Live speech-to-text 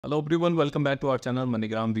Hello everyone, welcome back to our channel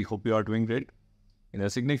MoneyGram. We hope you are doing great. In a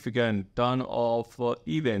significant turn of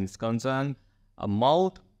events concern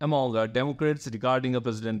among Democrats regarding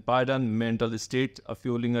President Biden mental state,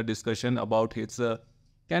 fueling a discussion about his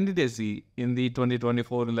candidacy in the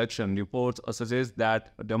 2024 election. Reports suggest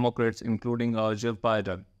that Democrats, including Joe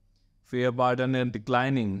Biden, fear Biden and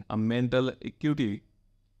declining a mental acuity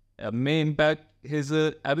may impact his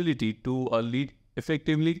ability to lead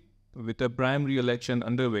effectively with a primary election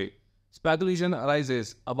underway. Speculation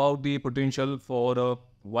arises about the potential for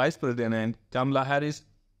Vice President Kamala Harris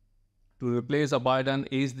to replace Biden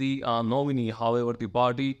as the nominee. However, the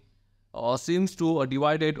party seems to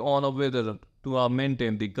divided on whether to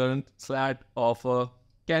maintain the current slate of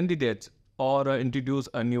candidates or introduce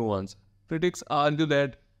new ones. Critics argue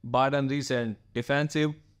that Biden's recent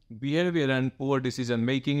defensive behavior and poor decision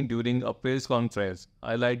making during a press conference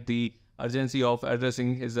highlight the urgency of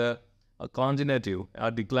addressing his congenitive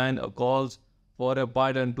decline. Calls for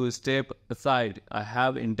Biden to step aside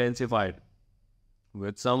have intensified,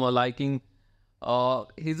 with some liking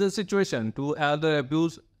his situation to elder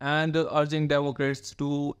abuse and urging Democrats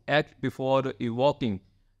to act before evoking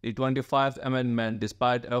the 25th Amendment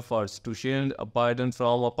despite efforts to shield Biden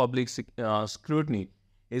from public scrutiny.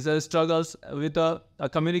 His struggles with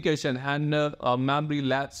communication and memory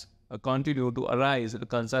lapse continue to arise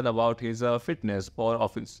concern about his fitness for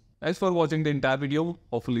office. Thanks for watching the entire video.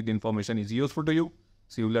 Hopefully the information is useful to you.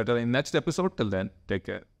 See you later in next episode. Till then, take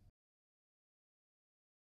care.